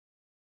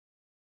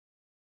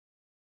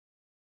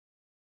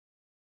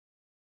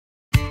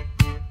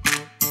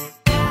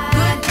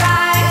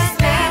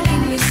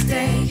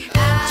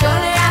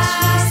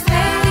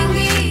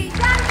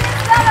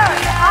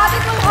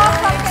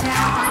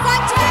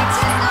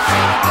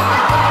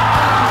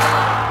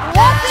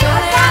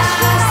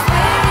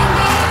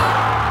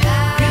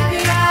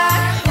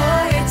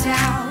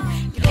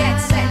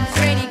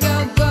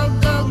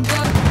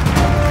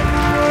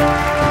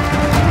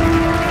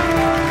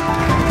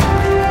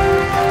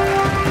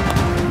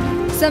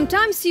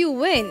Sometimes you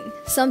win,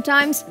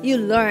 sometimes you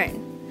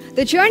learn.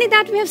 The journey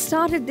that we have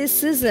started this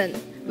season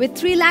with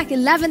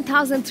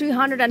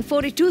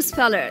 3,11,342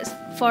 spellers,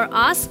 for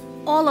us,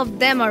 all of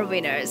them are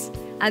winners.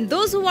 And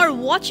those who are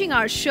watching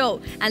our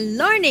show and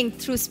learning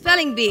through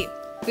Spelling Bee,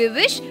 we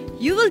wish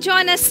you will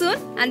join us soon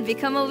and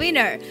become a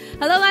winner.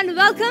 Hello and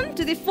welcome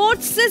to the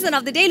 4th season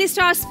of the Daily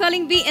Star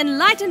Spelling Bee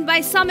Enlightened by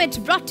Summit,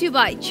 brought to you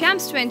by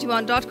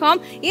Champs21.com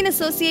in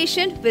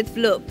association with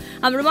Bloop.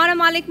 I'm Romana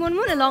Malik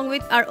Munmun, along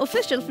with our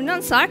official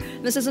financier,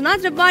 Mr.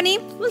 Zunad Rabbani,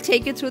 will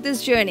take you through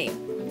this journey.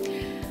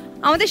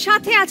 আমাদের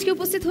সাথে আজকে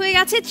উপস্থিত হয়ে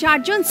গেছে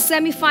 4 জন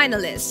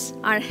semifinalist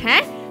আর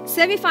হ্যাঁ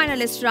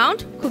semifinalist round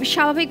খুব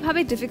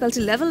স্বাভাবিকভাবে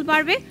difficulty level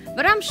বাড়বে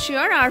but I'm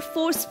sure our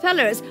 4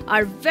 spellers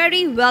are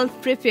very well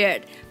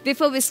prepared.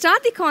 Before we start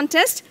the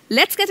contest,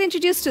 let's get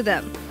introduced to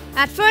them.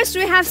 At first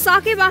we have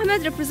Sakib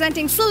Ahmed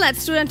representing Sylhet,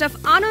 student of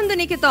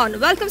Anandaniketan.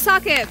 Welcome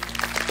Sakib.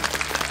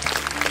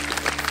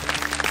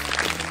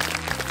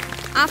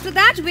 After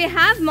that we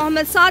have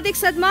Mohammed Sadiq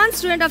Saadman,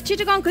 student of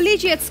Chittagong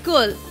Collegiate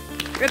School,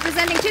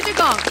 representing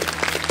Chittagong.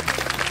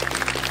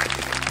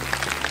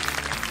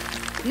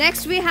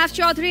 Next we have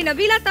Chowdhury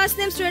Nabila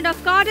Tasnim, student of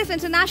Cardiff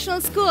International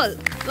School.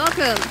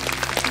 Welcome.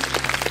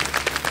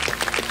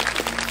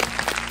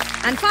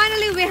 And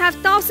finally we have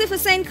Tausif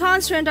Hossain,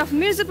 student of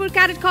Mirzapur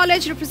Cadet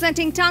College,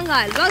 representing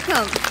Tangail.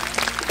 Welcome.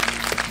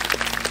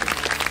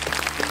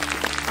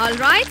 All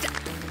right.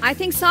 I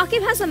think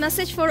Sakib has a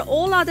message for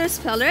all other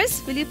spellers.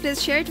 Will you please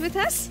share it with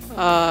us?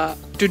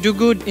 To do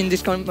good in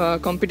this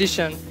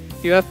competition,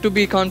 you have to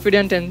be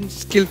confident and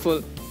skillful.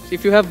 If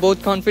you have both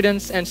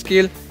confidence and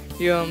skill,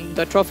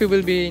 the trophy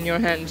will be in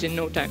your hands in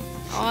no time.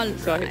 All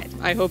right.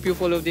 So I hope you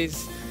follow these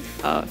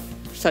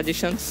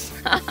suggestions.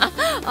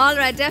 All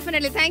right,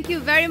 definitely. Thank you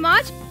very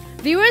much.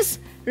 Viewers,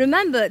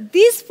 remember,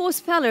 these 4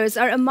 spellers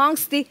are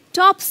amongst the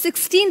top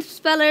 16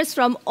 spellers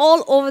from all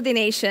over the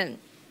nation.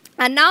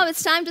 And now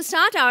it's time to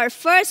start our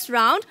first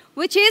round,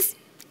 which is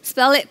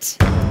Spell It.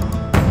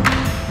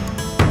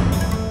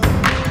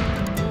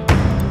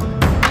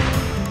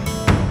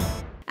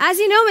 As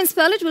you know, in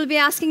Spell It, we'll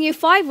be asking you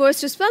 5 words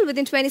to spell.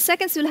 Within 20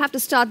 seconds, you'll have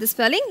to start the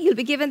spelling.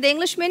 You'll be given the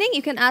English meaning.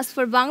 You can ask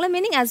for Bangla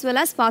meaning as well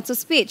as parts of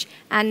speech.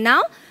 And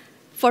now,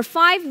 for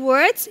 5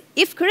 words,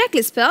 if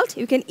correctly spelled,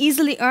 you can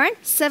easily earn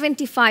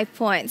 75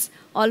 points.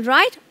 All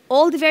right,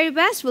 all the very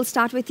best. We'll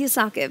start with you,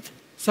 Sakib.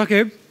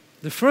 Sakib,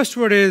 the first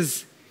word is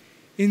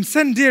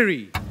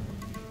incendiary.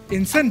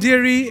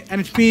 Incendiary, and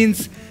it means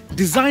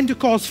designed to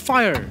cause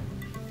fire.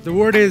 The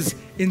word is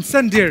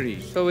incendiary.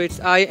 So it's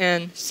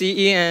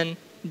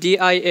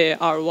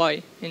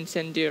INCENDIARY,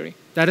 incendiary.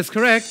 That is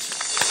correct.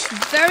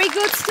 Very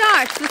good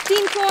start,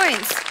 15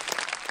 points.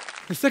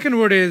 The second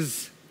word is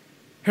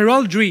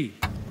heraldry.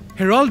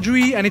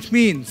 Heraldry, and it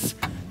means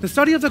the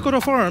study of the coat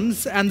of arms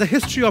and the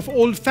history of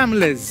old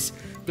families.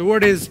 The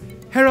word is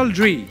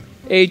heraldry.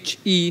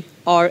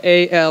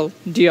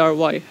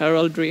 HERALDRY,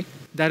 heraldry.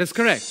 That is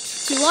correct.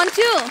 2-1-2.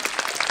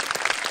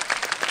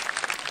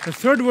 The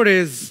third word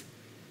is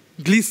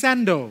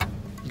glissando.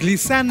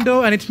 Glissando,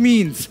 and it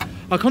means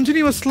a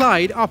continuous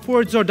slide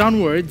upwards or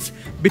downwards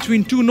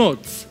between 2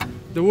 notes.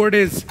 The word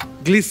is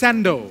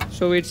glissando.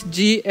 So it's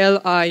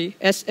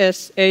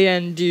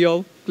GLISSANDO,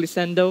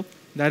 glissando.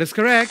 That is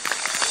correct.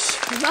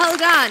 Well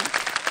done.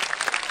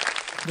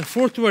 The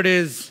fourth word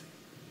is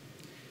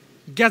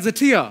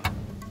gazetteer.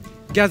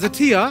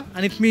 Gazetteer,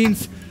 and it means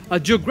a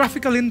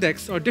geographical index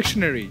or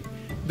dictionary.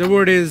 The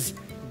word is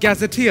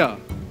gazetteer.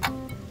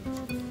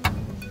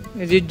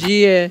 Is it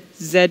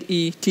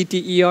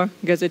GAZETTER,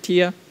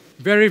 gazetteer?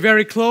 Very,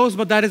 very close,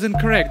 but that is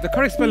incorrect. The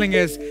correct spelling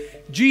is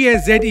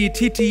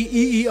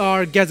GAZETTEER,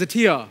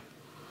 gazetteer.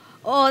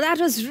 Oh, that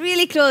was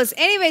really close.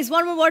 Anyways,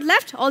 1 more word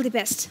left. All the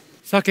best.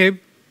 Sakib,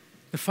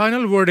 the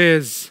final word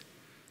is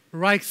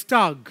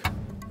Reichstag.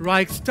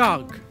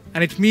 Reichstag,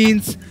 and it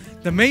means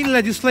the main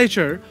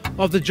legislature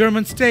of the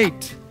German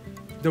state.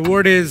 The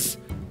word is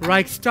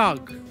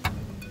Reichstag.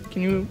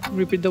 Can you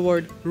repeat the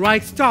word?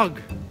 Reichstag.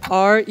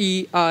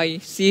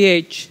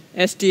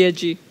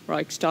 REICHSTAG,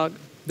 Reichstag.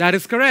 That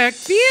is correct.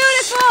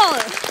 Beautiful.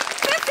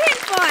 15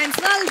 points.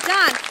 Well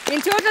done. In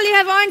total, you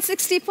have earned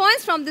 60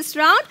 points from this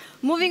round.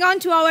 Moving on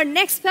to our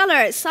next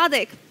speller,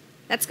 Sadiq.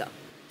 Let's go.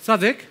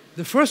 Sadiq,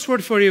 the first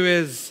word for you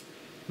is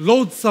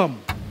loathsome.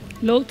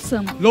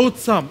 Loathsome.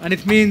 Loathsome, and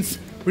it means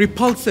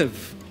repulsive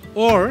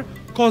or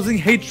causing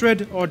hatred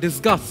or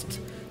disgust.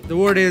 The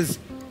word is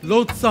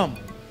loathsome.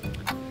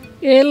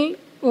 LOATHSOME,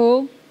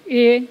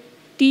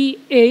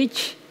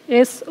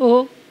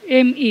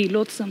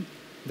 loathsome.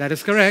 That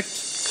is correct.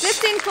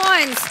 15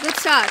 points. Good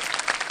start.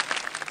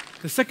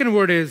 The second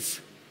word is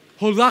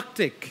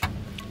holarctic.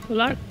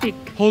 Holarctic.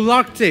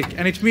 Holarctic,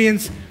 and it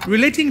means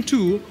relating to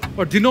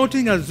or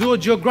denoting a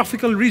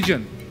zoogeographical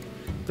region.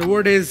 The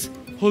word is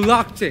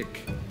holarctic.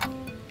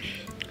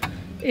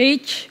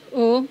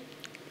 HOLARCTIC,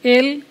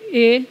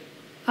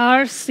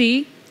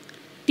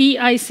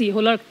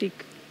 holarctic.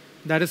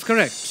 That is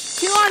correct.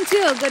 2-on-2.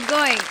 Good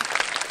going.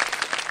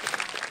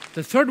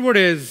 The third word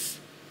is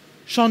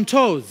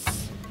chanteuse.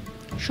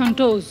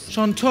 Chanteuse.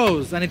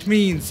 Chanteuse, and it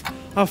means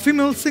a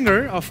female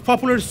singer of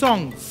popular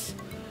songs.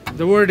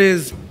 The word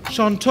is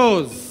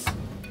chanteuse.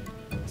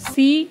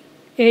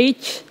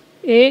 CHANTEUSE,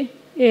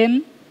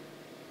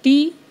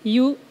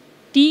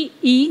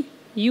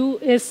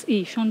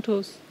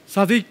 chanteuse.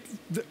 Sadiq,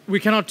 we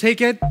cannot take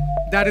it.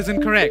 That is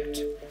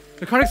incorrect.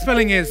 The correct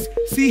spelling is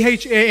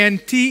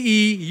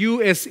CHANTEUSE,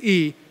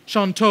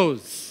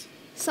 chanteuse.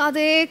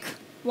 Sadiq,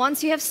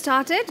 once you have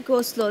started,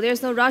 go slow.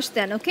 There's no rush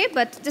then, okay?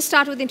 But just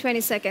start within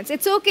 20 seconds.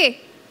 It's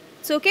okay.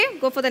 It's okay.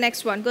 Go for the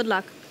next one. Good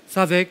luck.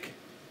 Sadiq,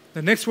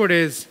 the next word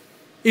is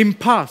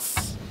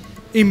impasse.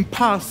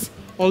 Impasse,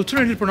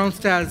 alternately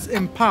pronounced as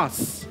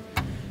impasse.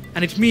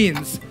 And it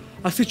means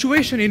a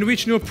situation in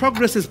which no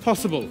progress is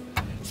possible,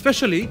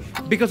 especially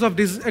because of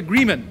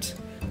disagreement.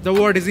 The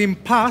word is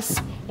impasse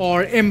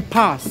or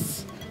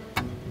impasse.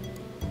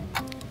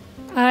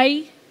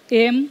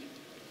 IMPASSE,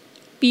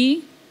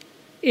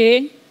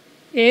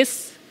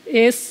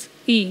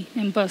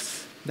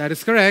 impasse. That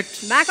is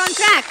correct. Back on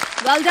track.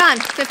 Well done.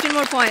 15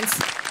 more points.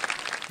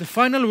 The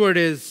final word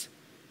is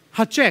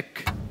hachek.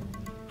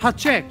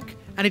 Hachek,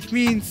 and it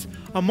means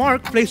a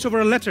mark placed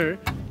over a letter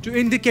to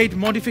indicate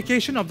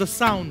modification of the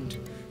sound.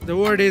 The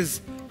word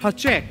is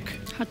hachek.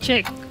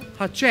 Hachek.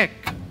 Hachek.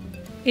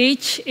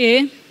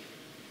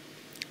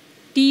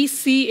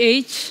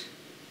 HATCHEK,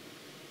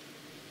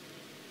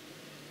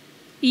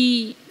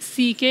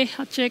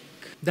 hachek.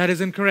 That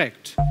is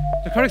incorrect.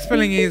 The correct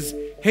spelling is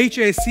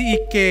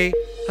HACEK,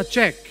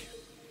 hachek.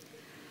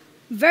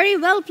 Very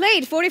well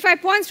played.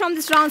 45 points from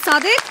this round,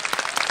 Sadiq.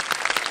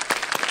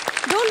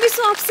 Don't be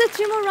so upset.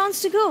 3 more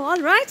rounds to go.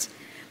 All right.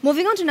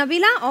 Moving on to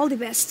Nabila. All the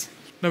best.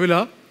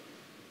 Nabila,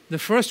 the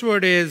first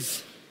word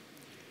is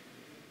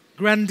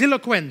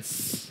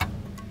grandiloquence.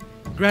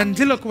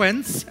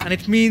 Grandiloquence, and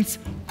it means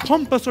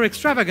pompous or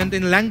extravagant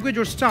in language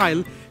or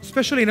style,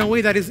 especially in a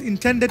way that is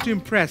intended to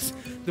impress.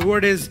 The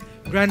word is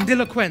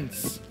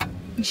grandiloquence.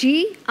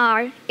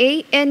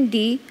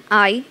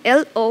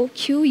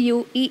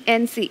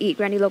 GRANDILOQUENCE,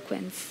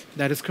 grandiloquence.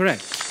 That is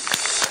correct.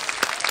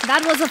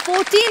 That was a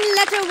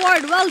 14-letter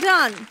word. Well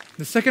done.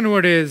 The second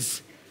word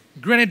is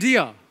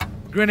grenadier.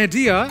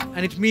 Grenadier,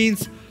 and it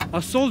means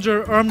a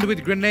soldier armed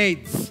with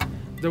grenades.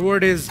 The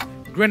word is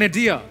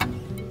grenadier.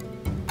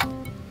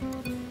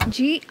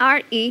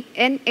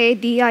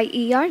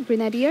 GRENADIER,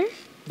 grenadier.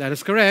 That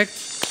is correct.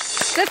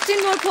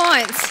 15 more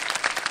points.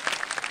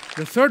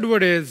 The third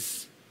word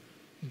is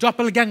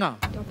doppelganger.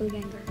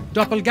 Doppelganger.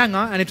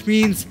 Doppelganger, and it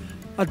means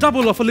a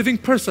double of a living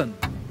person.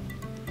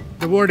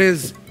 The word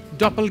is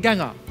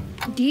doppelganger.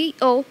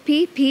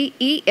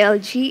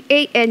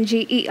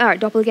 DOPPELGANGER,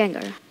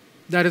 doppelganger.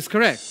 That is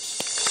correct.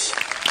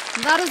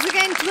 That was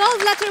again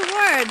 12-letter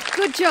word.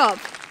 Good job.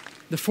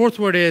 The fourth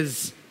word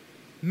is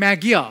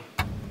Magyar.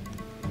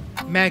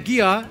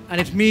 Magyar, and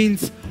it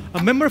means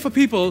a member of a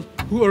people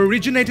who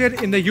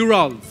originated in the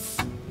Urals.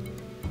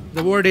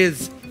 The word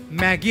is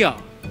Magyar.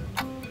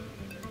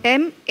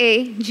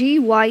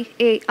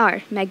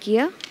 MAGYAR,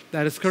 Magyar.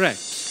 That is correct.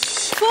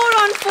 4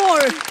 on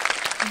 4.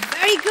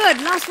 Very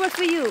good. Last word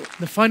for you.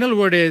 The final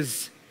word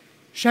is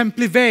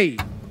champlivé.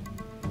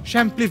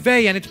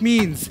 Champlivé, and it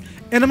means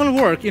enamel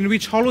work in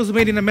which hollows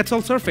made in a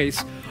metal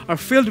surface are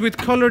filled with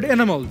colored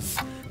enamels.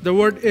 The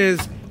word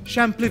is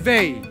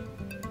champlivé.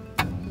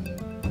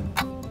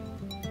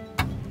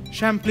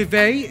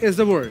 Champlivé is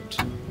the word.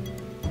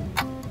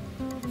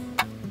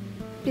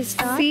 Please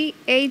start.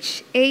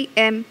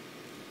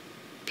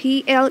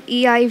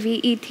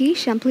 CHAMPLEIVET,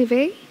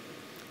 champlivé.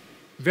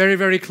 Very,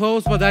 very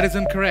close, but that is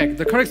incorrect.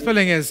 The correct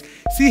spelling is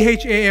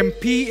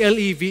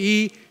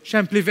CHAMPLEVE,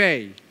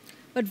 champlivé.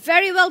 But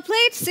very well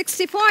played.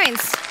 60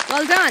 points.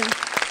 Well done.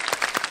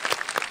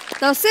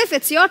 Tausif,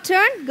 it's your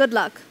turn. Good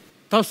luck.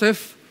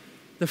 Tausif,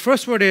 the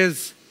first word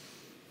is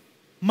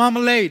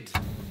marmalade.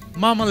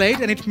 Marmalade,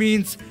 and it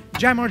means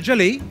jam or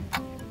jelly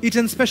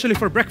eaten specially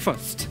for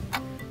breakfast.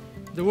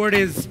 The word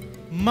is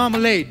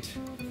marmalade.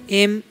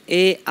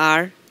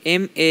 MARMALADE,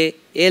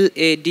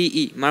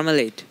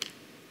 marmalade.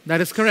 That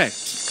is correct.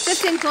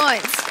 15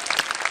 points.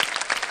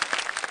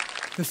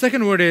 The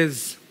second word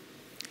is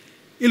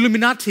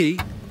Illuminati,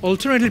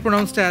 alternately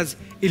pronounced as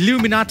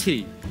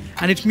Illuminati,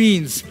 and it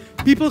means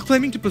people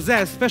claiming to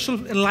possess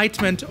special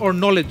enlightenment or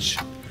knowledge.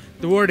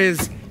 The word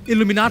is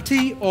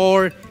Illuminati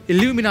or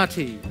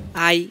Illuminati.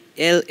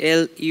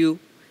 ILLUMINATI,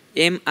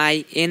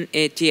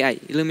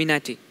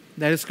 Illuminati.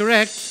 That is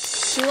correct.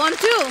 2 on 2.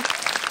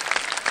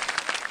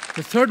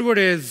 The third word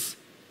is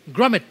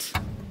grommet.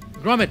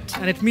 Grommet,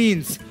 and it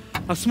means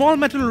a small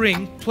metal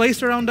ring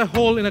placed around a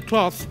hole in a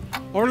cloth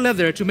or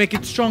leather to make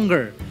it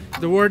stronger.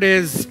 The word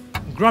is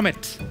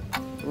grommet.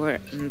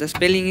 The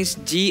spelling is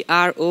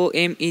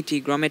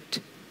GROMET, grommet.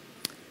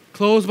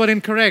 Close but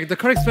incorrect. The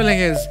correct spelling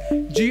is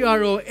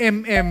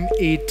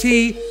GROMMET,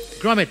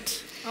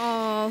 grommet.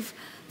 Oh,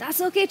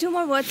 that's okay. 2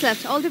 more words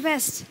left. All the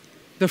best.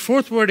 The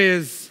fourth word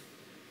is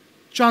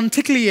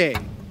chanticleer.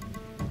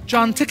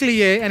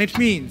 Chanticleer, and it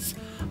means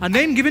a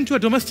name given to a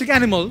domestic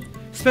animal,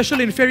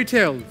 especially in fairy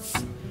tales.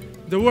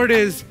 The word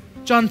is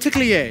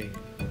chanticleer,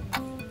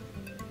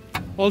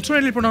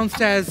 alternately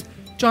pronounced as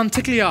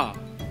chanticleer.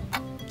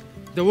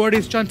 The word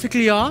is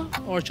chanticleer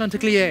or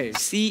chanticleer.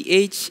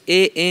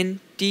 Chanticleer.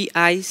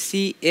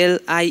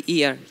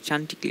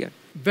 Chanticleer.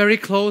 Very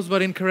close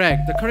but incorrect.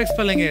 The correct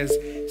spelling is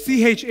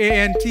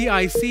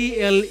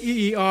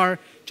chanticleer,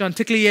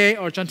 chanticleer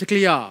or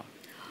chanticleer.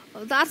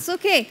 Oh, that's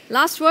okay.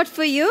 Last word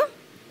for you.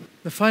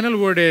 The final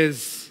word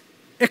is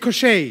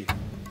écorché.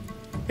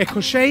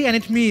 Écorché, and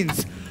it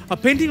means a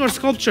painting or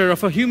sculpture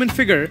of a human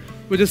figure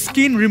with the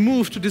skin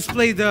removed to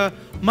display the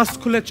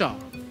musculature.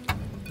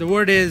 The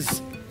word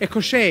is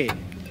écorché.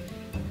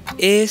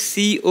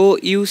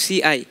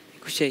 Acouci.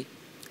 Écorché.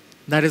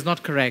 That is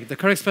not correct. The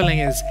correct spelling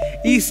is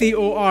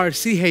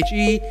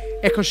ECORCHE,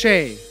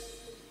 écorché.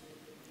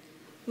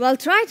 Well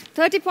tried.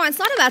 30 points.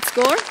 Not a bad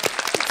score.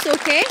 It's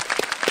okay.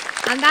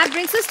 And that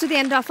brings us to the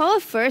end of our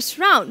first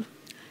round.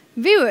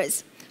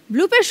 Viewers,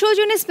 ব্লুপের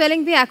সৌজন্যে spelling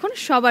B এখন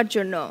সবার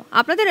জন্য।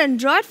 আপনাদের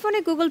Android ফোনে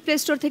Google play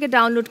store থেকে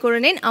download করে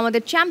নিন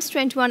আমাদের চ্যাম্পস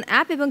 21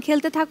 অ্যাপ এবং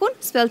খেলতে থাকুন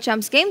স্পেল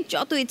চ্যাম্পস গেম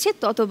যত ইচ্ছে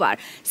ততবার।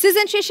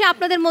 সিজন শেষে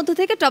আপনাদের মধ্য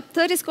থেকে টপ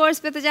 30 স্কোরস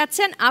পেতে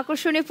যাচ্ছেন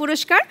আকর্ষণীয়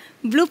পুরস্কার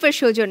ব্লুপের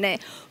সৌজন্যে।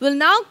 We'll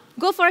now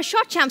go for a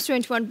short Champs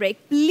 21 break.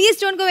 Please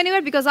don't go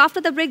anywhere because after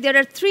the break there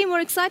are 3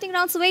 more exciting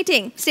rounds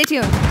waiting. Stay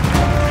tuned.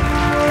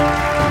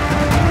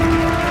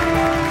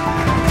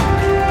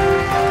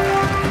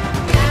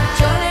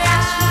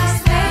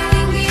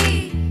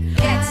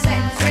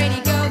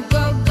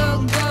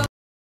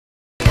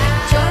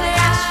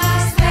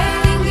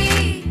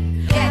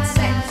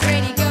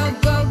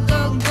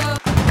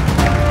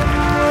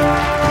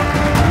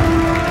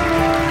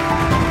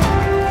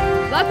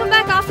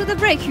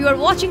 You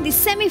are watching the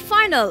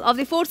semi-final of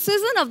the 4th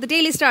season of the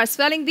Daily Star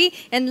Spelling Bee,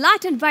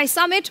 enlightened by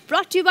Summit,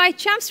 brought to you by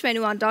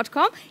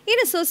champs21.com in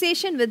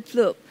association with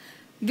Bloop.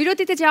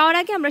 বিরতিতে যাওয়ার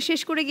আগে আমরা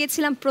শেষ করে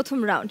গিয়েছিলাম প্রথম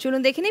round.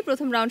 চলুন দেখে নিই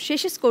প্রথম রাউন্ড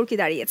শেষে স্কোর কি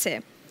দাঁড়িয়েছে।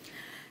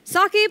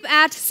 Sakib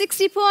at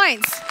 60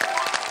 points.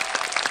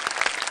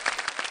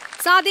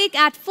 Sadiq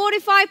at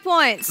 45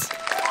 points.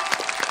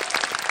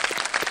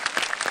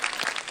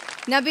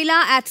 Nabila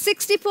at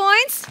 60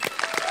 points.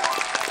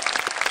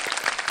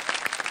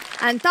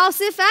 And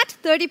Tausif at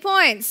 30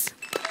 points.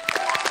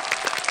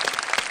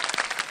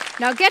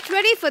 Now get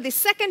ready for the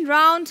second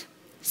round,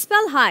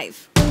 Spell Hive.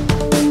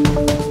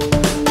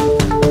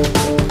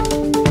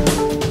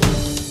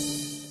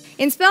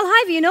 In Spell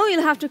Hive, you know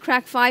you'll have to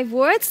crack 5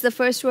 words. The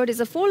first word is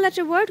a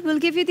 4-letter word.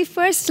 We'll give you the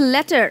first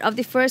letter of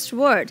the first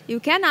word. You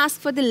can ask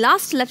for the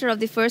last letter of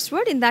the first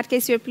word. In that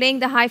case, you're playing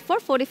the Hive for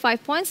 45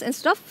 points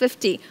instead of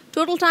 50.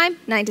 Total time,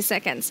 90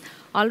 seconds.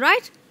 All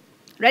right?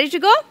 Ready to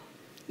go?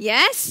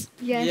 Yes?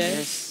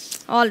 Yes.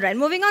 All right,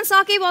 moving on,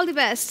 Sakib, all the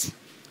best.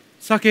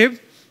 Sakib,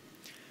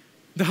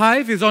 the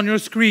hive is on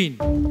your screen.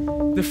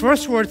 The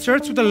first word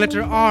starts with the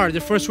letter R.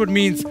 The first word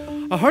means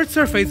a hard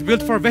surface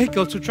built for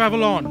vehicles to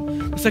travel on.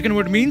 The second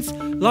word means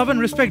love and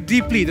respect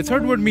deeply. The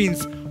third word means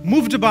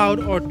moved about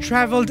or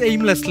traveled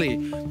aimlessly.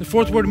 The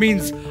fourth word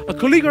means a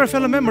colleague or a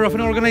fellow member of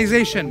an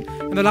organization.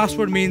 And the last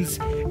word means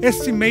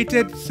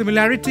estimated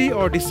similarity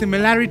or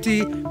dissimilarity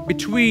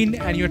between,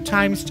 and your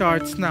time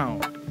starts now.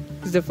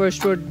 Is the first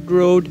word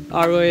road,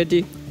 R-O-A-D.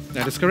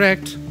 That is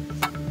correct.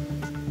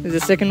 Is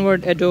the second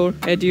word adore,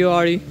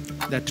 A-D-O-R-E.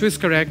 That too is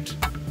correct.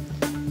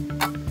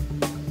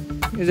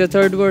 Is the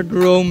third word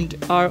roamed,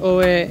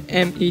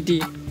 R-O-A-M-E-D,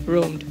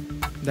 roamed.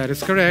 That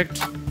is correct.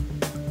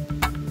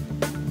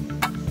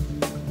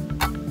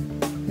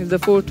 Is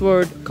the fourth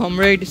word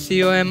comrade,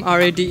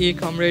 C-O-M-R-A-D-E,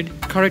 comrade.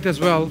 Correct as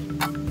well.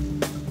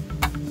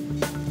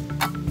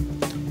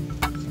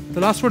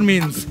 The last word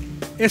means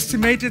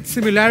estimated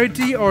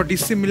similarity or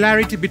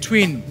dissimilarity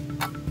between.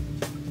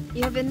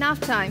 You have enough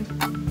time.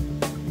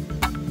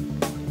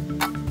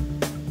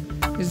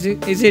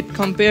 Is it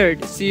compared,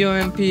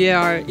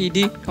 C-O-M-P-A-R-E-D,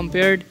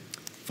 compared.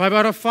 5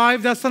 out of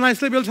 5, that's a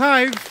nicely built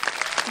hive.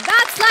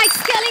 That's like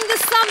scaling the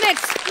summit.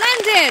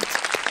 Splendid.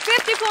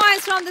 50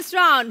 points from this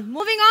round.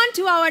 Moving on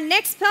to our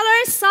next speller,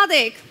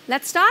 Sadiq.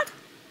 Let's start.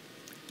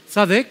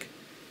 Sadiq,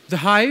 the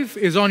hive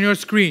is on your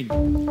screen.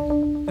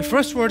 The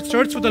first word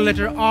starts with the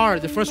letter R.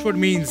 The first word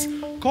means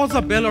cause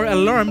a bell or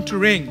alarm to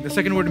ring. The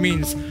second word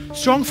means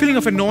strong feeling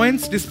of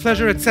annoyance,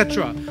 displeasure, etc.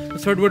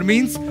 The third word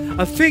means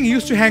a thing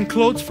used to hang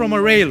clothes from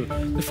a rail.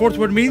 The fourth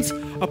word means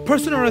a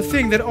person or a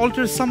thing that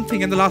alters something.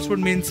 And the last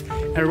word means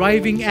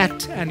arriving at,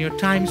 and your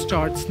time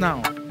starts now.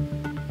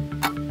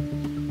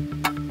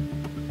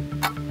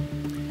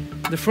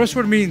 The first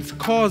word means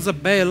cause a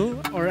bell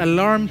or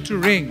alarm to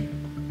ring.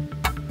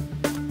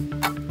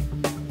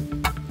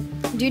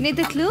 Do you need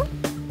the clue?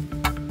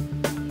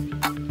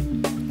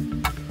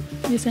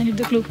 Yes, I need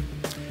the clue.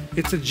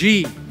 It's a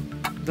G.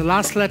 The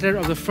last letter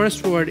of the first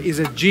word is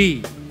a G.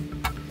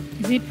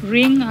 Is it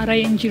ring,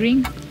 R-I-N-G,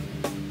 ring?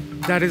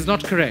 That is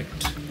not correct.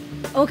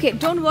 Okay,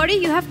 don't worry.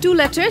 You have 2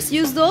 letters.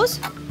 Use those.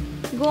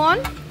 Go on.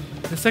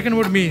 The second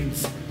word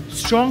means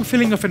strong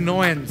feeling of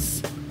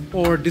annoyance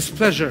or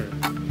displeasure.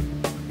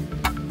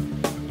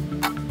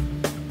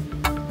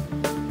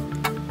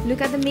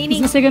 Look at the Is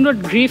meaning. the second word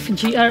grief,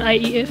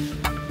 G-R-I-E-F?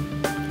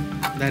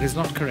 That is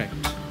not correct.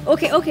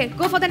 Okay.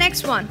 Go for the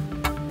next one.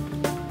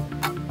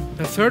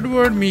 The third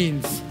word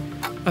means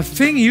a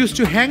thing used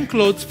to hang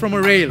clothes from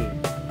a rail.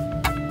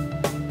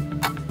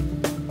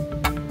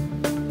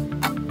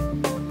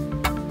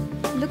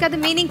 Look at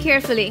the meaning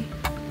carefully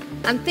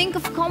and think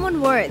of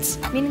common words.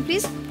 Meaning,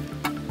 please.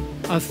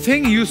 A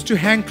thing used to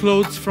hang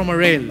clothes from a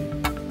rail.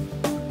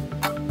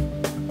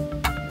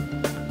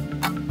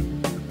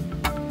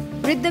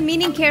 Read the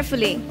meaning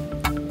carefully.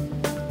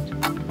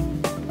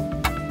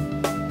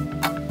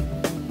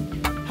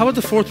 How about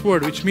the fourth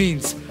word, which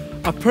means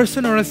a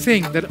person or a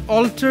thing that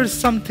alters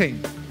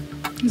something?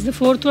 Is the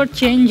fourth word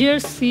changer?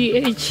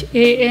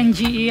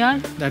 CHANGER.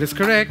 That is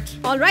correct.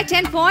 All right,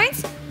 10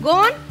 points. Go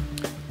on.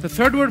 The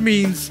third word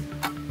means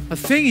a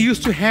thing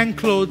used to hang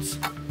clothes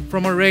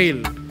from a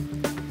rail.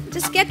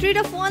 Just get rid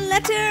of one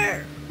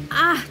letter.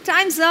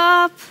 Time's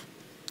up.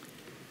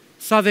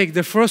 Sadiq,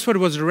 the first word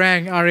was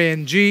rang,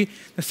 R-A-N-G.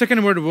 The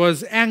second word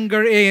was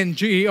anger,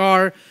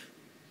 A-N-G-E-R.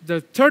 The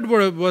third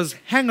word was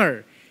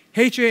hanger,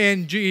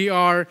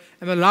 H-A-N-G-E-R.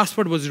 And the last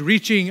word was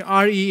reaching,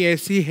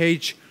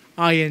 R-E-A-C-H-I-N-G,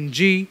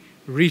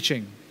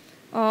 reaching.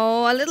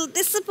 Oh, a little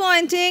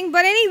disappointing.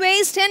 But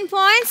anyways, 10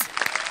 points.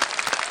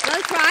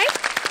 Well tried.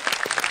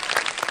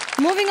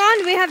 Moving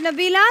on, we have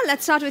Nabila.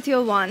 Let's start with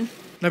your one.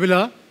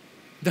 Nabila,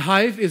 the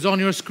hive is on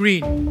your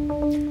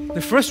screen.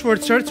 The first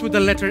word starts with the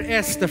letter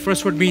S. The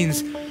first word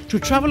means to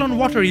travel on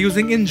water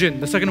using engine.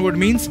 The second word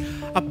means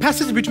a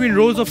passage between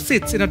rows of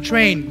seats in a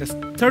train. The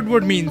third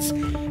word means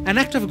an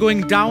act of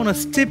going down a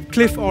steep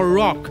cliff or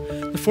rock.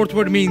 The fourth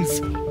word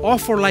means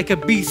off or like a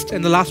beast.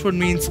 And the last word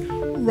means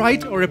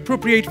right or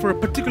appropriate for a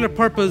particular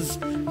purpose.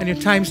 And your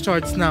time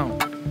starts now.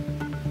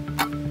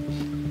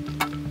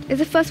 Is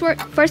the first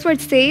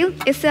word sail?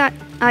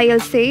 S-I-L,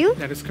 sail?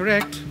 That is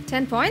correct.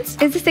 10 points.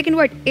 Is the second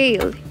word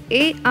ale?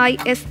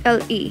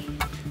 A-I-S-L-E.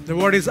 The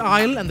word is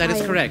isle, and that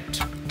is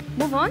correct.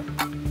 Move on.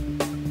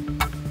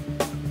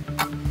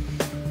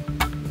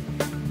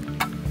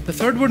 The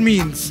third word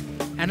means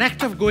an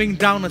act of going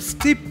down a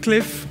steep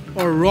cliff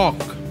or rock.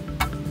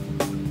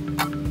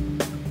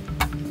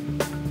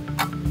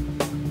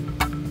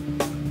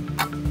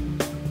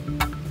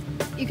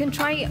 You can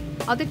try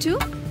other two.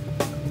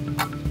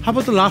 How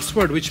about the last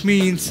word, which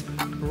means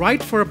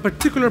right for a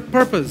particular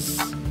purpose?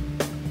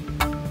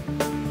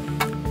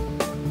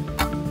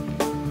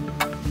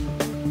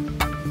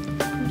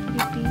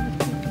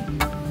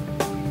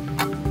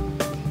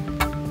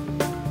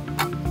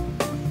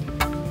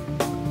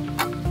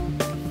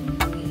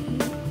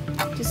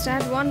 Just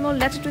add one more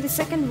letter to the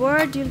second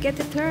word, you'll get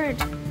the third.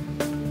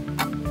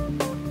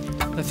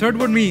 The third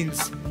word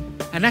means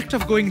an act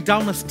of going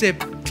down a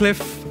steep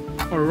cliff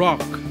or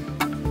rock.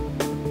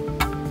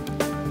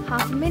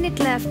 Half a minute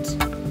left.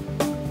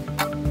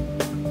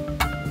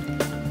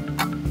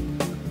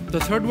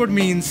 The third word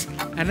means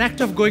an act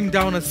of going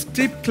down a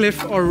steep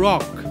cliff or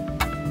rock.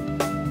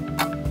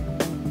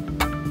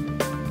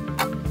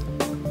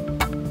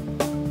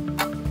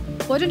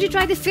 Why don't you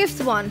try the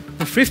fifth one?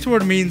 The fifth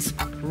word means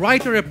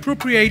right or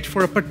appropriate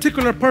for a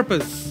particular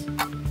purpose.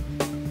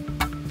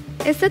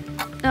 Is it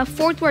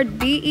fourth word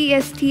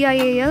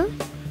B-E-S-T-I-A-L?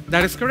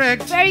 That is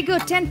correct. Very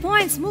good, 10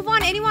 points. Move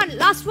on, anyone?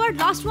 Last word,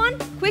 last one,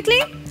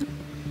 quickly.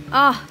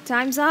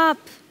 Time's up.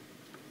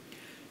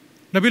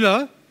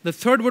 Nabila, the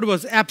third word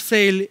was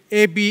abseil,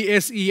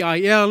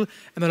 A-B-S-E-I-L,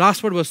 and the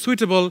last word was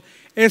suitable,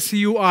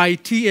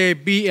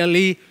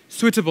 S-U-I-T-A-B-L-E,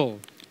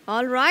 suitable.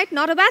 All right,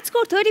 not a bad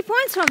score, 30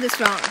 points from this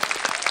round.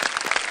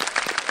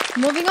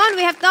 Moving on,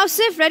 we have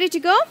Tausif, ready to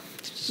go?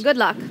 Good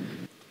luck.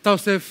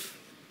 Tausif,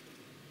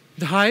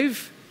 the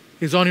hive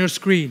is on your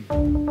screen.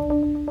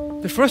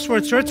 The first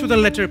word starts with the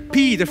letter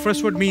P. The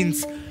first word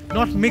means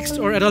not mixed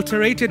or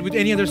adulterated with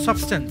any other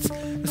substance.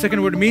 The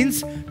second word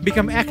means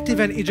become active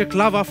and eject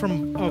lava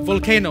from a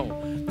volcano.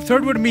 The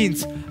third word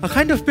means a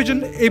kind of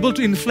pigeon able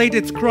to inflate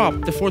its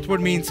crop. The fourth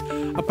word means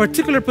a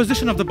particular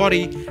position of the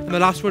body. And the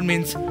last word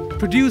means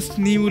produce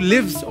new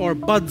leaves or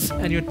buds.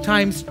 And your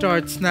time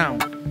starts now.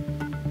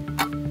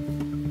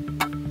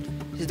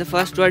 This is the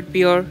first word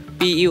pure,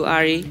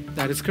 P-U-R-E.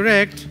 That is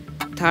correct.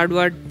 Third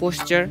word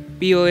posture,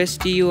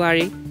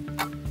 P-O-S-T-U-R-E.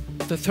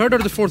 The third or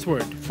the fourth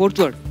word? Fourth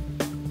word,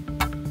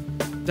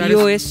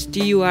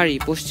 P-O-S-T-U-R-E,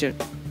 posture.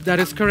 That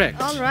is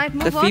correct. All right,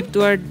 move The on. fifth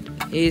word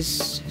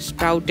is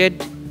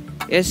sprouted,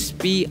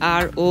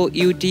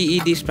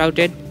 S-P-R-O-U-T-E-D,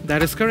 sprouted.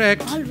 That is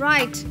correct. All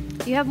right,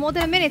 you have more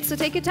than a minute, so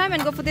take your time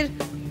and go for the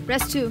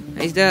rest too.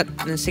 Is the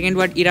second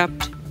word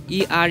erupt,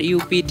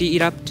 E-R-U-P-T,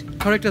 erupt.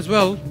 Correct as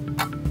well.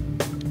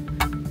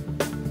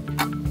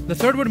 The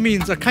third word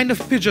means a kind of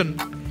pigeon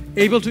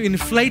able to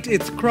inflate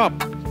its crop.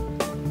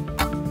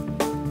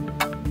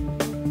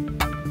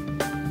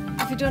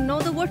 If you don't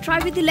know the word, try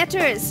with the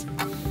letters.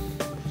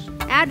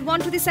 Add one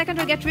to the second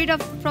or get rid of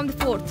from the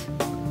fourth.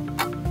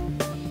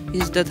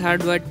 Is the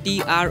third word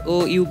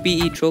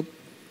T-R-O-U-P-E, trope.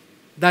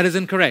 That is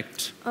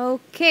incorrect.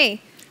 Okay,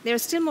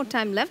 there's still more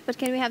time left, but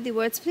can we have the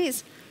words,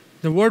 please?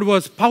 The word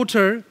was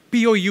pouter,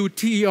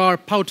 P-O-U-T-E-R,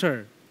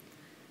 pouter.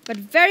 But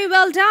very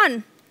well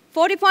done.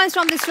 40 points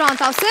from this round,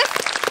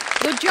 Tausif.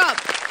 Good job.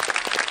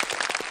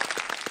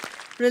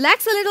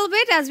 Relax a little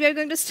bit as we are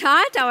going to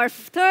start our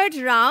third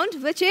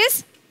round, which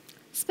is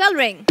spell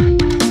ring.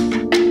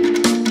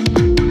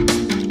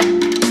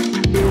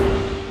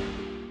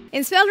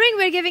 In spell ring,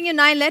 we're giving you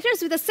 9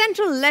 letters with a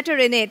central letter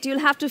in it. You'll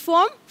have to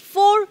form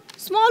 4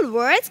 small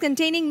words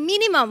containing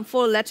minimum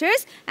 4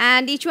 letters,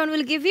 and each one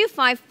will give you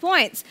 5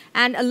 points.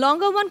 And a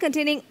longer one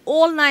containing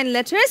all 9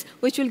 letters,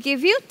 which will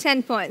give you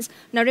 10 points.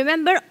 Now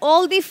remember,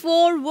 all the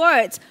 4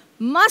 words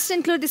must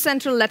include the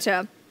central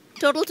letter.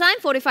 Total time,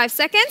 45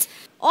 seconds.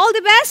 All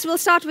the best. We'll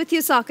start with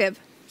you, Sakib.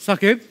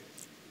 Sakib,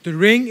 the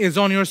ring is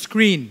on your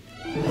screen.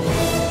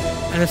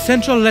 And the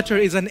central letter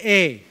is an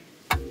A.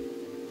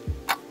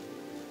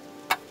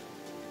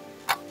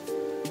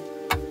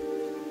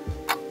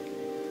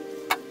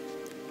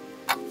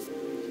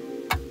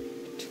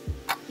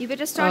 You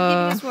better start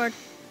giving this word.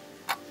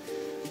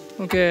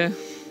 Okay.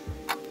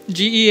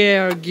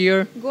 G-E-A-R,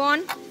 gear. Go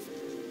on.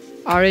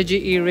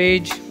 R-A-G-E,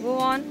 rage. Go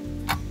on.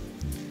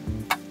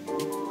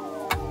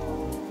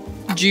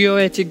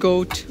 G-O-A-T,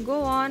 goat.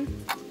 Go on.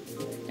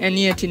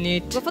 N-E-A-T,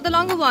 neat. Go for the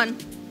longer one.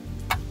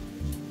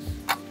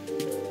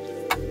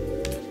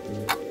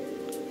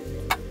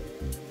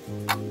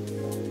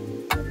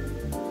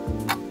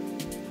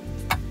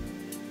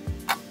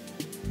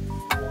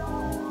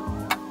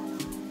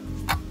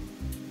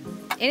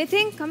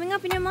 Anything coming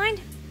up in your mind?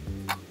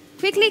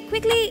 Quickly,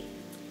 quickly.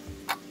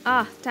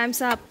 Ah,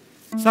 time's up.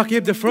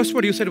 Sakib, the first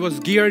word you said was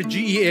gear,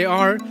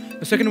 G-E-A-R.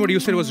 The second word you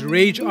said was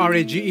rage,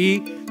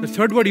 R-A-G-E. The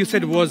third word you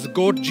said was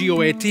goat,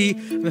 G-O-A-T.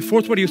 And the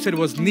fourth word you said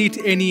was neat,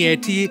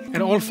 N-E-A-T.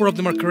 And all 4 of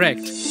them are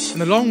correct.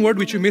 And the long word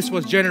which you missed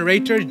was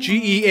generator,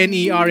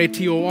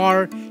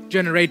 G-E-N-E-R-A-T-O-R,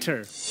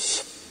 generator.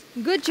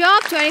 Good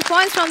job. 20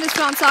 points from this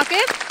round,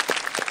 Sakib.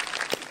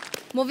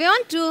 Moving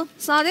on to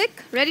Sadiq.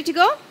 Ready to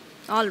go?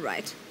 All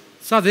right.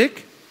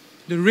 Sadiq,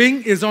 the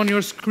ring is on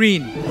your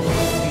screen.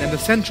 And the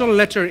central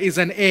letter is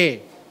an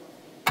A.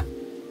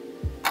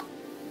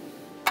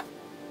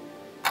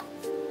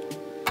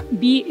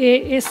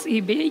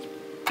 B-A-S-E, base.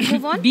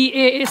 Move on.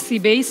 B-A-S-E,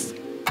 base.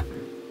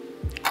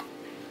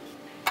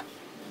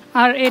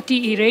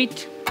 R-A-T-E,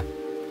 rate.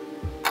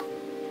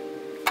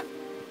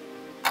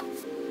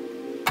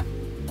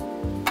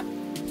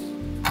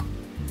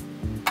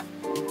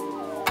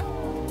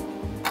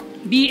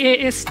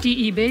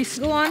 B-A-S-T-E, base.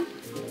 Go on.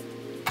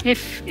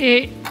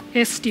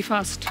 F-A-S-T,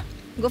 fast.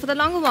 Go for the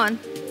longer one.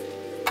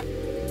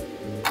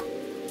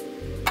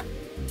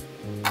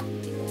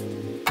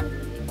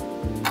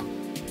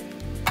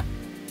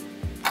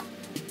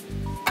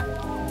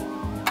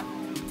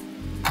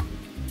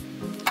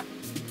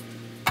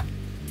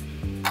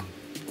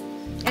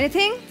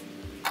 Anything?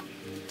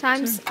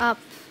 Time's up.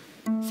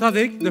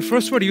 Sadiq, the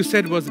first word you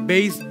said was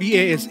base,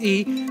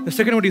 B-A-S-E. The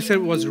second word you said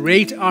was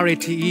rate,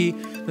 R-A-T-E.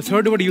 The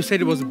third word you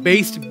said was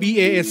based,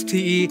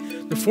 B-A-S-T-E.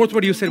 The fourth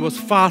word you said was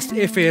fast,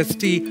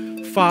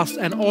 F-A-S-T, fast,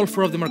 and all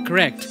 4 of them are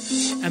correct.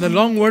 And the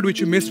long word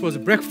which you missed was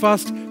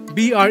breakfast,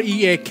 B-R-E-A-K-F-A-S-T,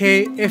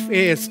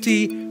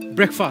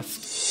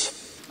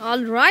 breakfast.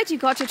 All right, you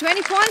got your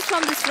 20 points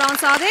from this round,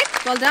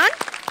 Sadiq. Well done.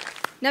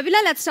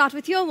 Nabila, let's start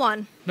with your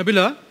one.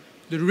 Nabila,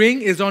 the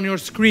ring is on your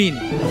screen.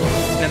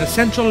 And the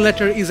central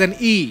letter is an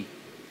E.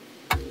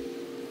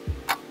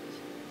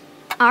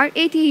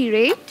 R-A-T-E,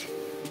 rate.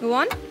 Go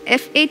on.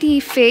 F-A-T-E,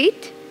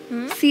 fate.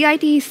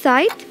 C-I-T-E,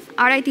 sight.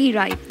 R-I-T-E,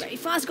 right. Very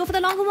fast. Go for the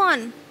longer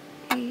one.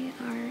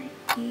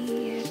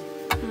 A-R-E-F-I-E-C-A-T.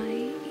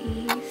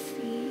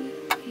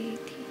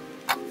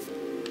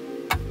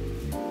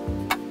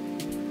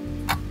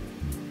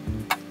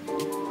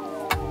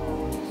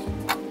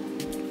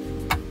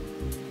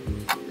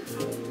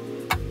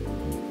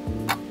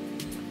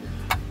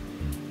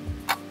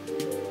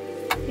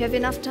 You have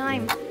enough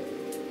time.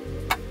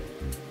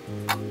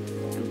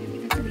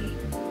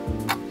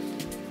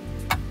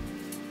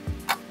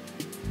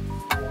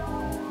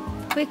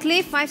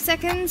 Quickly, 5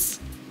 seconds.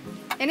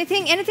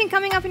 Anything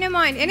coming up in your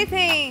mind?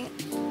 Anything?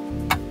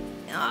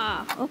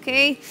 Ah,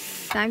 okay.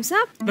 Time's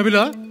up.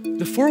 Nabila,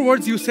 the 4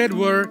 words you said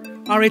were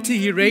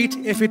R-A-T-E, rate,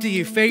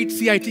 F-A-T-E, fate,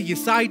 C-I-T-E,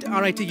 sight,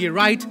 R-I-T-E,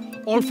 right.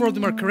 All 4 of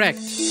them are correct.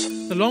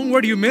 The long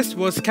word you missed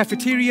was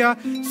cafeteria,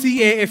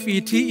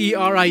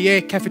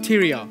 C-A-F-E-T-E-R-I-A,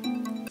 cafeteria.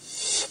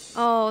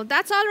 Oh,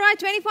 that's all right.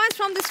 20 points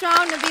from this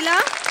round, Nabila.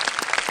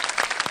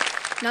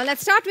 Now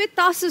let's start with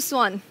Tausif's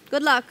one.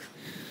 Good luck.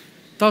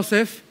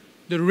 Tausif,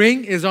 the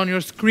ring is on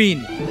your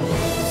screen.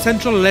 The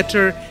central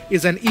letter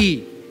is an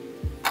E.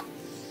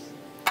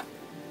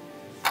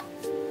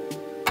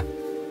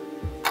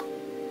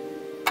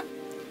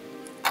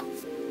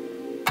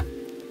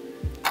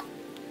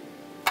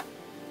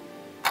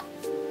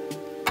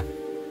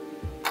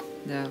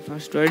 The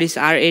first word is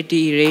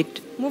R-A-T-E,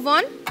 rate. Move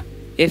on.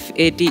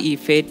 F-A-T-E,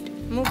 fate.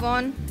 Move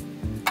on.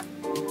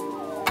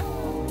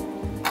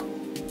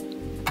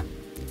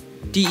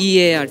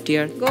 T-E-A-R,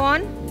 tear. Go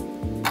on.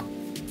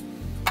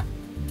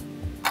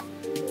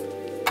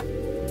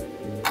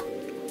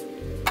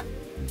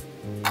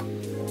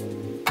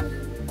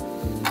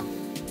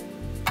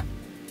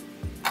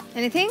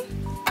 Anything?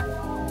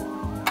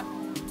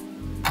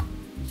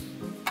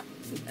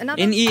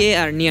 Another?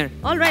 N-E-A-R, near.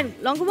 All right,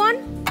 longer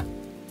one.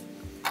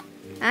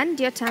 And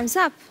your time's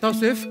up.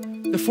 Tausif,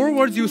 the 4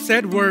 words you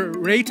said were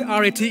rate,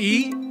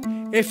 R-A-T-E,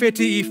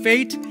 F-A-T-E,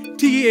 fate,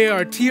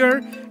 T-E-A-R,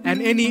 tear,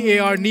 and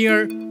N-E-A-R,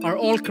 near. are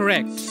all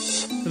correct.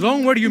 The long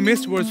word you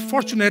missed was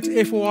fortunate,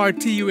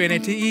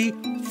 F-O-R-T-U-N-A-T-E,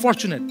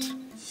 fortunate.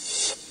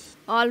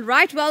 All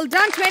right, well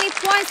done. 20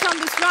 points from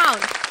this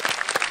round.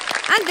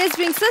 And this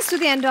brings us to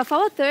the end of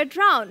our third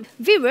round.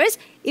 Viewers,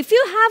 if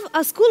you have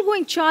a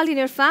school-going child in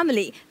your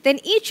family, then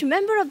each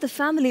member of the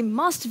family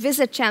must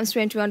visit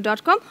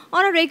champs21.com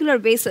on a regular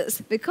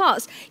basis,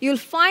 because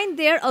you'll find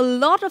there a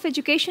lot of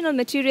educational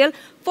material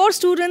for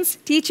students,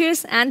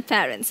 teachers, and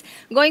parents.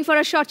 Going for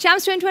a short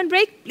Champs21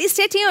 break, please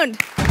stay tuned.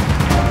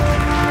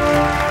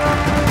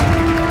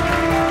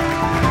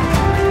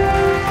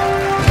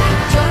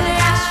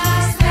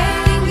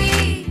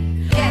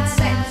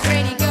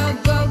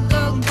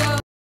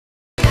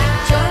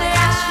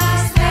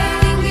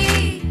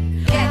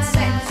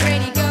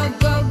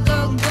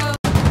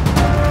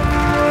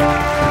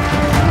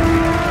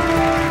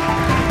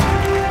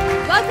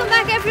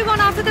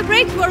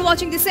 You are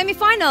watching the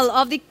semi-final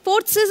of the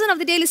 4th season of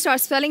the Daily Star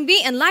Spelling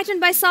Bee,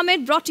 enlightened by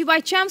Summit, brought to you by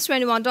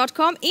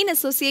champs21.com in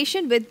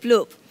association with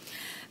Bloop.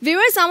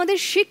 Viewers, আমাদের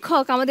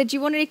শিক্ষক আমাদের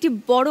জীবনের একটি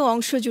বড়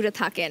অংশ জুড়ে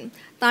থাকেন।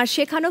 তার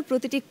শেখানো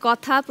প্রতিটি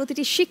কথা,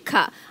 প্রতিটি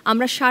শিক্ষা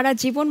আমরা সারা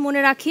জীবন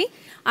মনে রাখি।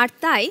 আর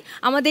তাই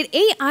আমাদের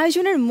এই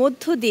আয়োজনের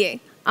মধ্য দিয়ে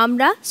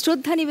আমরা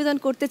শ্রদ্ধা নিবেদন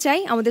করতে চাই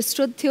আমাদের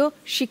শ্রদ্ধেয়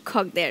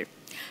শিক্ষকদের।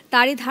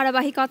 তারই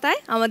ধারাবাহিকতায়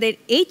আমাদের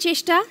এই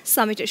চেষ্টা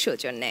সামিটের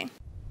সৌজন্যে।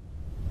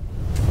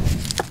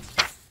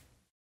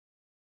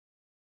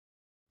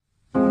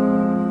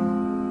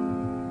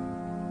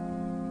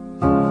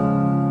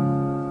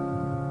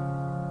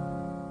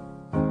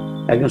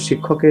 একজন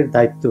শিক্ষকের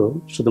দায়িত্ব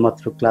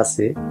শুধুমাত্র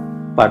ক্লাসে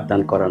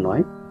পাঠদান করা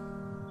নয়।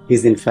 He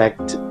is in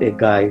fact a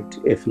guide,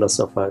 a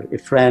philosopher, a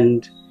friend,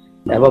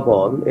 above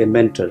all a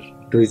mentor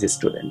to his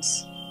students.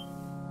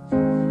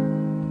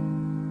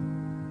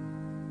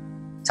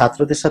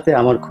 ছাত্রদের সাথে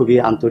আমার খুবই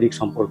আন্তরিক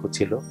সম্পর্ক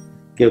ছিল।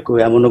 কেউ কেউ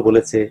এমনও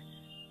বলেছে,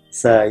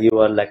 "Sir, you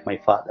are like my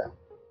father."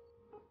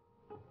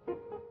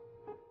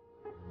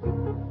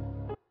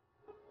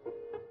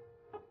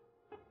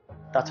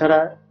 তাছাড়া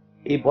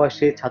এই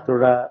বয়সে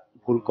ছাত্ররা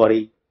ভুল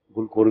করেই,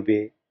 ভুল করবে,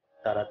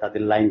 তারা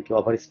তাদের লাইনকে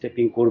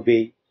ওভারস্টেপিং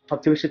করবেই।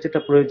 সবচেয়ে বেশি যেটা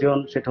প্রয়োজন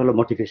সেটা হলো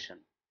মোটিভেশন,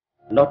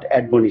 নট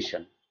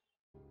অ্যাডমনিশন।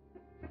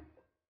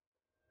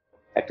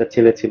 একটা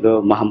ছেলে ছিল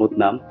মাহমুদ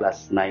নাম, ক্লাস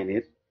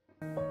 9-এর।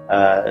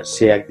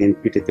 সে একদিন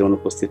পিটিতে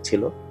অনুপস্থিত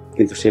ছিল,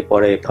 কিন্তু সে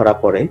পরে ধরা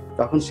পড়ে।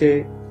 তখন সে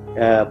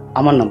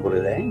আমার নাম বলে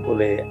দেয়,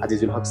 বলে,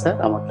 আজিজুল হক স্যার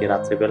আমাকে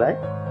রাত্রেবেলায়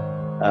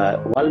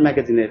ওয়ার্ল্ড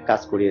ম্যাগাজিনের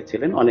কাজ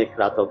করিয়েছিলেন অনেক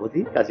রাত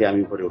অবধি, কাজে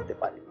আমি ভরে উঠতে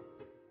পারিনি।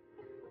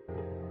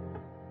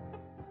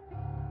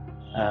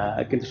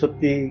 কিন্তু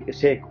সত্যি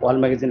সে ওয়াল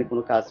ম্যাগাজিনে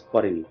কোনো কাজ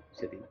করেনি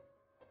সেদিন।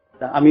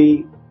 তা আমি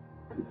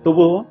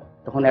তবুও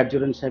তখন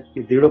অ্যাডজুটেন্ট সাহেবকে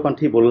দৃঢ়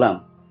কণ্ঠেই বললাম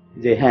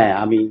যে হ্যাঁ,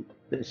 আমি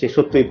সে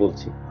সত্যই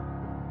বলছি।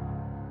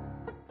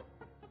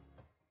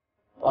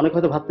 অনেক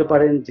হয়তো ভাবতে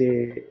পারেন যে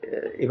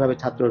এভাবে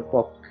ছাত্রের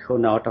পক্ষ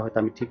নেওয়াটা হয়তো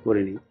আমি ঠিক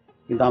করিনি,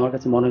 কিন্তু আমার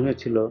কাছে মনে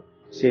হয়েছিল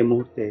সে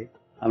মুহূর্তে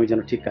আমি যেন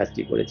ঠিক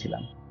কাজটি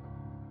করেছিলাম।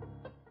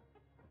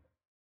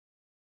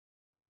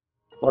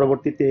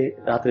 পরবর্তীতে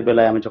রাতের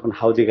বেলায় আমি যখন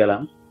হাউজে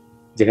গেলাম,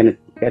 যেখানে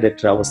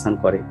ক্যাডেটরা অবস্থান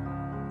করে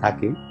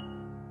থাকে,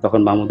 তখন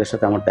মাহমুদের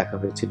সাথে আমার দেখা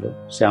হয়েছিল।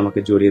 সে আমাকে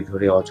জড়িয়ে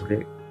ধরে অঝরে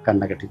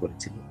কান্নাকাটি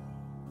করেছিল।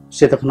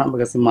 সে তখন আমার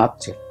কাছে মাপ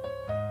চেয়ে।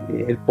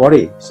 এরপরে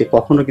সে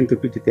কখনো কিন্তু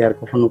পিটিতে আর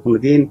কখনো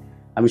কোনোদিন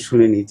আমি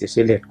শুনিনি যে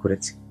সে লেট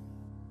করেছে।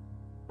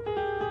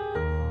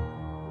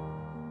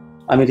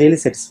 আমি রিয়েলি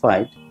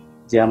স্যাটিসফাইড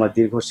যে আমার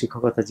দীর্ঘ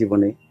শিক্ষকতা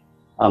জীবনে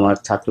আমার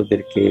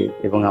ছাত্রদেরকে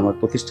এবং আমার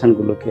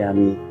প্রতিষ্ঠানগুলোকে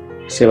আমি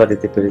সেবা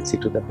দিতে পেরেছি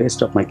to the best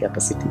of my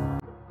capacity.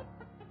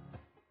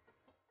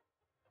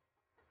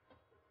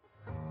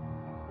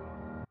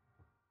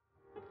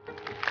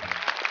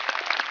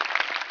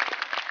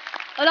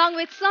 Along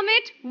with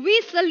Summit, we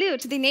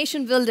salute the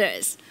nation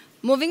builders.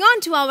 Moving on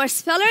to our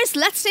spellers,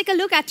 let's take a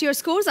look at your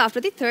scores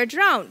after the third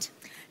round.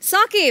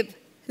 Sakib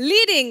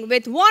leading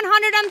with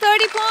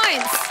 130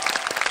 points.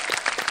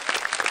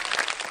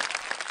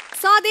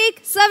 Sadiq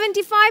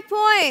 75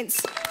 points.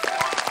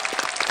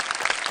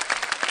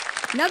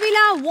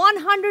 Nabila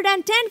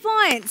 110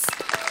 points.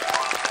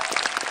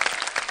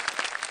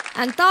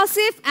 And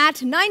Tausif at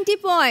 90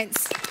 points.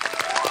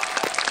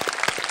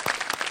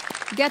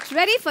 Get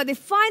ready for the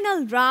final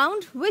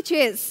round, which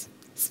is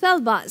Spell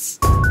Buzz.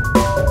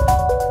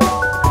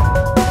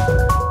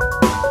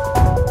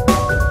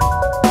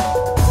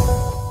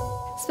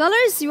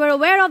 Spellers, you are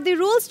aware of the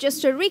rules. Just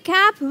to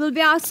recap, we will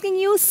be asking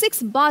you 6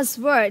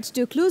 buzzwords.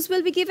 2 clues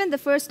will be given.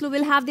 The first clue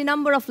will have the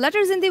number of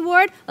letters in the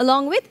word,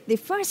 along with the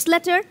first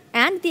letter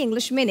and the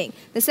English meaning.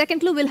 The second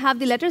clue will have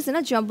the letters in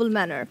a jumbled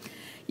manner.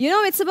 You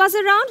know it's a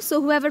buzzer round, so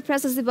whoever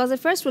presses the buzzer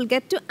first will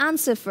get to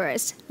answer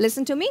first.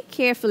 Listen to me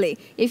carefully.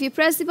 If you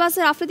press the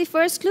buzzer after the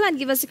first clue and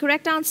give us the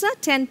correct answer,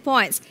 10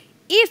 points.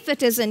 If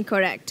it is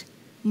incorrect,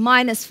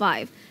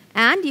 -5.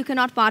 And you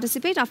cannot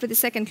participate after the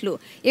second clue.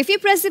 If you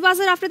press the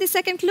buzzer after the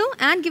second clue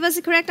and give us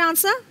the correct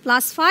answer,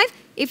 +5.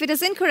 If it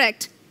is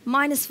incorrect,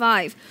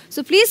 -5. So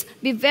please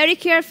be very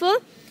careful.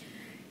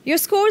 Your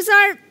scores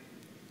are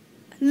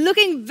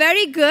looking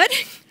very good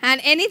and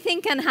anything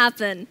can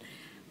happen.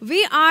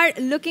 We are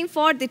looking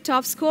for the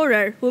top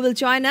scorer who will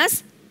join us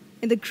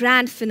in the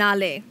grand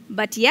finale.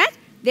 But yet,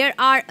 there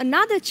are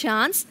another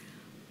chance.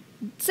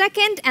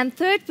 Second and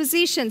third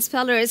position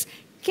spellers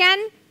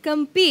can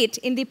compete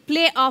in the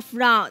playoff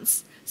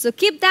rounds. So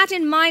keep that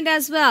in mind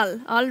as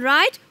well. All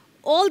right?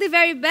 All the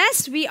very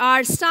best. We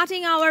are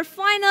starting our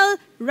final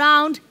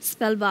round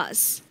spell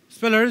buzz.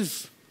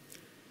 Spellers,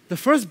 the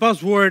first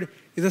buzzword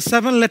is a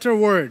 7-letter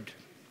word.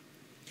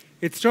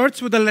 It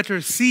starts with the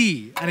letter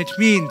C, and it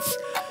means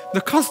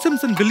the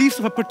customs and beliefs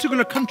of a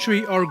particular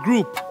country or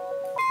group.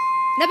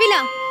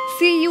 Nabila.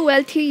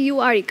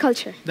 Culture,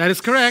 culture. That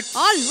is correct.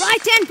 All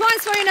right, 10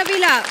 points for you,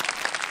 Nabila.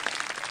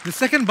 The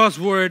second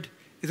buzzword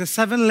is a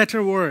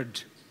 7-letter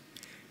word.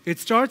 It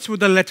starts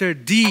with the letter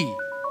D,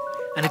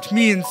 and it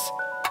means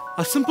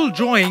a simple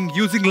drawing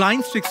using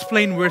lines to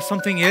explain where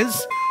something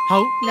is.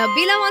 How?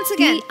 Nabila once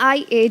again.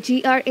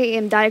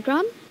 diagram,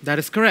 diagram. That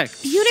is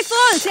correct. Beautiful,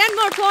 10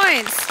 more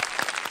points.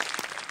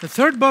 The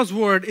third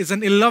buzzword is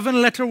an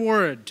 11-letter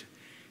word.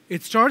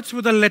 It starts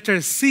with the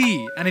letter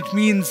C, and it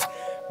means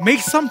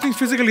make something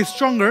physically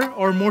stronger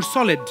or more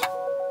solid.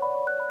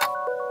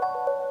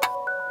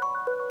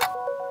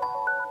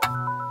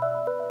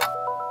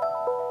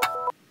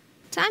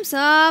 Time's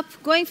up.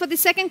 Going for the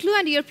second clue,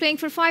 and you're playing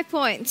for 5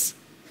 points.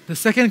 The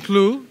second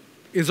clue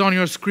is on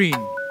your screen.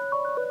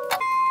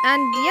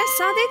 And yes,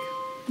 Sadiq?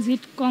 Is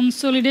it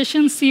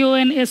consolidation?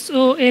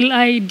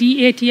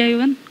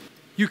 CONSOLIDATION?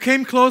 You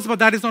came close, but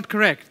that is not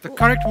correct. The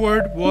correct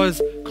word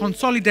was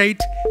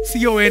consolidate,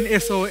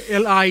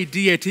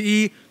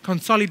 CONSOLIDATE,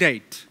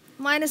 consolidate.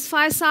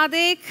 -5,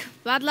 Sadiq.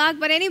 Bad luck.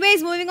 But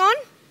anyways, moving on.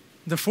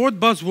 The fourth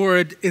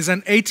buzzword is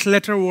an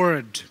 8-letter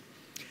word.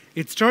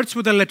 It starts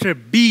with the letter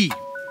B,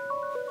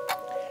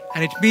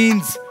 and it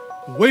means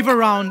wave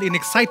around in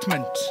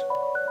excitement.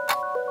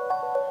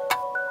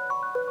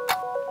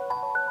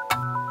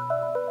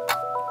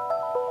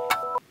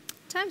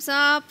 Time's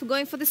up.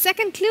 Going for the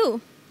second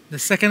clue. The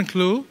second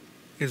clue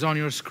is on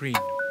your screen.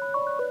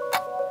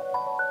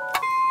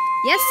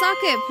 Yes,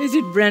 Sakib. Is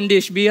it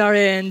brandish?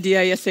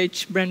 BRANDISH,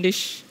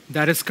 brandish.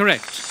 That is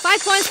correct.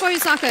 5 points for you,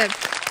 Sakib.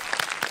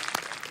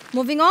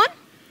 Moving on.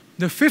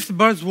 The fifth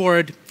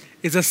buzzword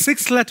is a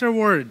 6-letter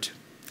word.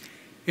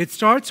 It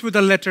starts with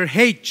the letter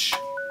H,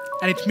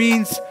 and it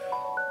means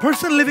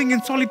person living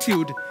in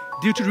solitude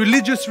due to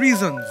religious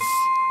reasons.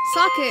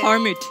 Sakib.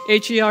 Hermit,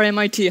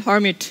 HERMIT,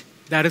 hermit.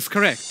 That is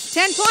correct.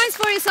 10 points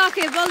for you,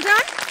 Sakib. Well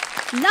done.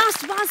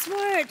 Last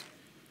buzzword.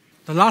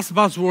 The last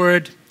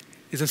buzzword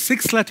is a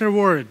 6-letter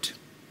word.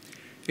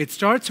 It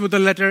starts with the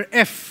letter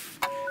F,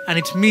 and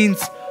it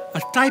means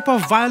a type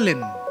of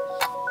violin.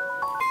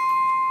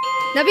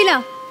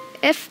 Nabila.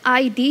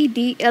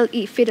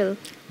 FIDDLE, fiddle.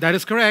 That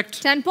is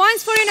correct. 10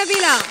 points for you,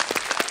 Nabila.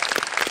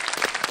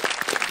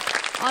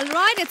 All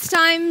right, it's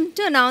time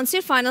to announce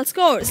your final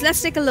scores.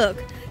 Let's take a look.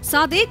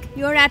 Sadiq,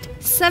 you're at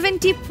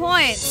 70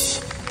 points.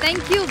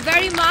 Thank you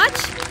very much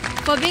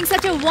for being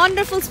such a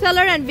wonderful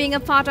speller and being a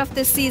part of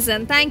this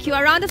season. Thank you.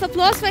 A round of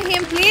applause for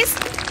him, please.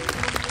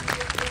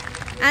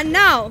 And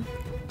now,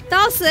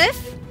 Tausif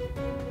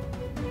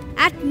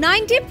at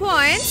 90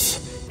 points,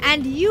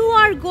 and you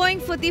are going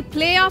for the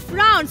playoff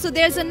round. So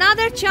there's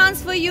another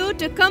chance for you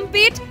to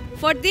compete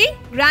for the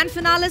grand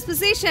finalist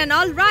position.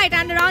 All right,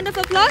 and a round of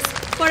applause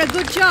for a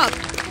good job.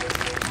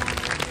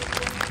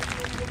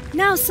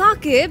 Now,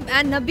 Sakib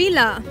and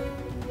Nabila,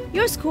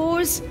 your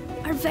scores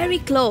are very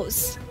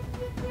close.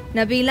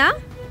 Nabila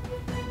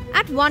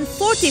at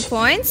 140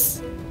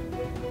 points,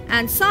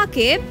 and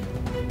Sakib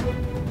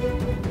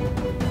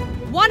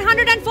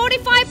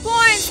 145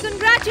 points.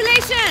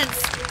 Congratulations!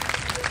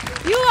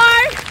 You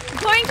are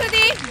going to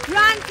the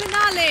grand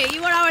finale.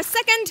 You are our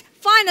second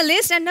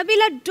finalist, and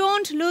Nabila,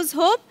 don't lose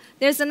hope.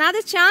 There's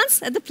another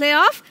chance at the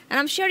playoff, and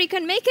I'm sure you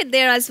can make it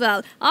there as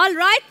well. All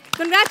right,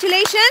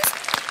 congratulations.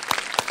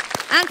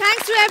 And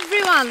thanks to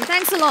everyone.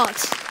 Thanks a lot.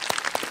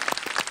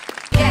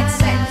 Get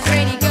set,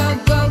 ready, go,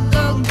 go,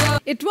 go, go.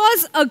 It was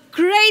a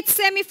great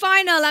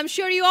semi-final. I'm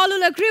sure you all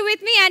will agree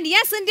with me. And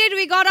yes, indeed,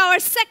 we got our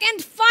second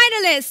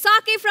finalist,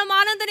 Sakib from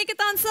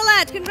Anandaniketan,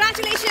 Sylhet.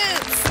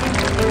 Congratulations.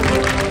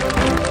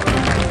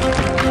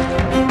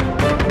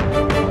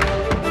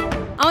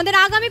 আমাদের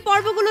আগামী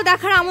পর্বগুলো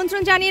দেখার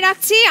আমন্ত্রণ জানিয়ে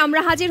রাখছি।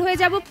 আমরা হাজির হয়ে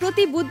যাব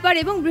প্রতি বুধবার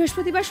এবং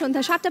বৃহস্পতিবার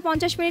সন্ধ্যা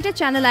 7:50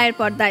 চ্যানেল আয়ের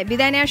পর্দায়।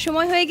 বিদায় নেওয়ার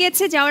সময় হয়ে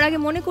গিয়েছে। যাওয়ার আগে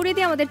মনে করিয়ে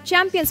দিই আমাদের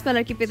চ্যাম্পিয়ন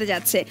স্পেলার কি পেতে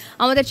যাচ্ছে।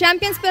 আমাদের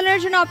চ্যাম্পিয়ন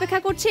স্পেলারের জন্য অপেক্ষা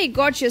করছে এই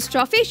গর্জিয়াস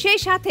ট্রফি, সেই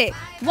সাথে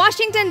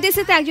ওয়াশিংটন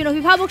ডিসিতে একজন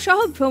অভিভাবক সহ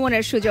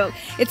ভ্রমণের সুযোগ।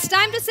 It's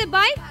time to say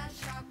by.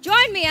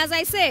 Join me as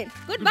I say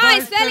goodbye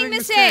spelling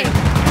mistake.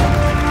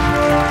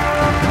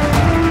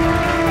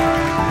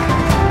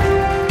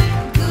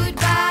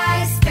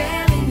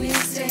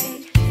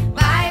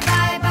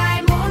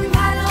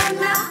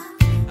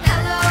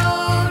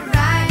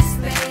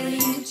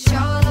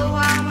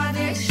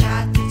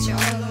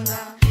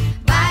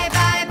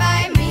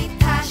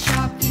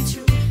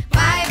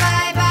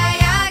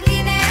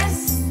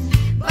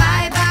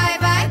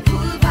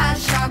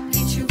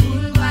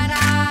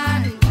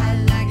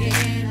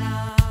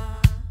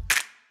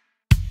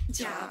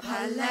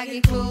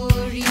 লাগে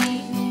করি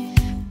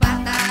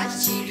বাতাস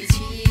ছিড়ি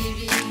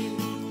ছিড়ি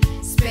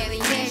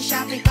স্পেলিং এর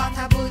সাথে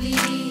কথা বলি,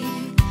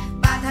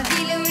 বাধা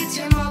দিলেও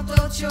ইচ্ছে মতো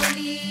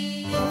চলি।